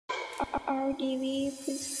RDV,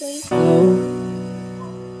 please play. Hello,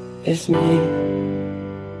 it's me.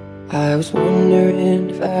 I was wondering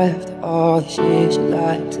if after all these years you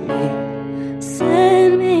lied to me.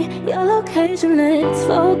 Send me your location, let's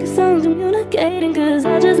focus on communicating, cause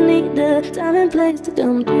I just need the time and place to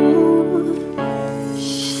come through.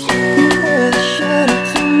 You were the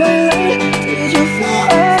shadow to my light. Did you fall?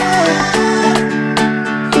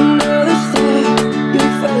 You know the star, you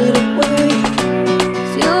fade away.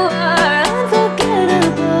 You are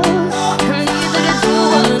unforgettable, and easy to do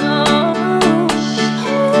alone.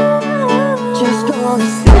 Just gonna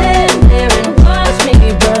stand there and watch me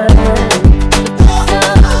burn.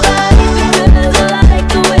 Somebody, because I like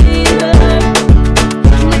the way you burn.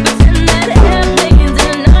 Can we pretend that airplanes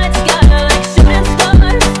in the night sky are like shooting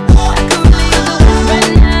stars? I could really use a wish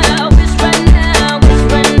right now, wish right now, wish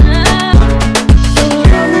right now. so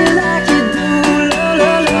love me like you do,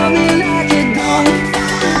 love me like you do.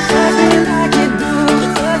 Touch me like you do,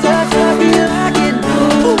 touch me like you do.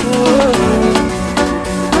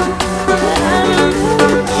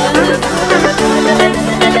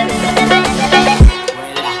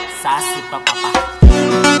 Sassy papa.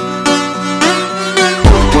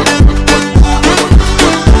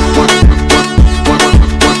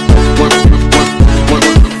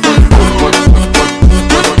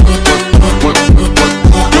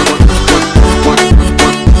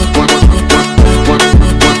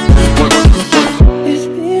 It's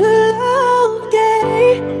been a long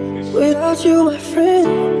day without you, my friend.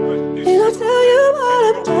 And I'll tell you all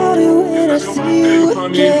about it when I see you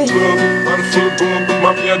again.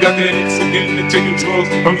 I got that X again to taking drugs.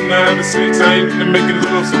 I'm in the having sex, I ain't into making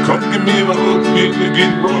love. So come give me a hug, we ain't gonna get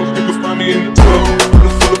rough. You can find me in the tub. I'm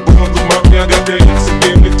full of bugs, but I got that X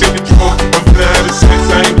again to taking drugs. I'm in the having sex,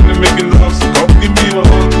 I ain't into making love. So come give me a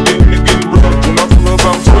hug, we ain't gonna get rough. When I pull up,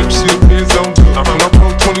 I'm swipe shit, hands on. I'm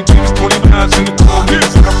on 20 G's, 20 miles in the club.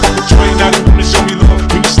 Niggas in the fucking train, now they wanna show me love.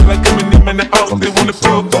 When you shit like Eminem in the house, they wanna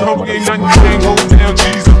fuck. But homie ain't nothing changed.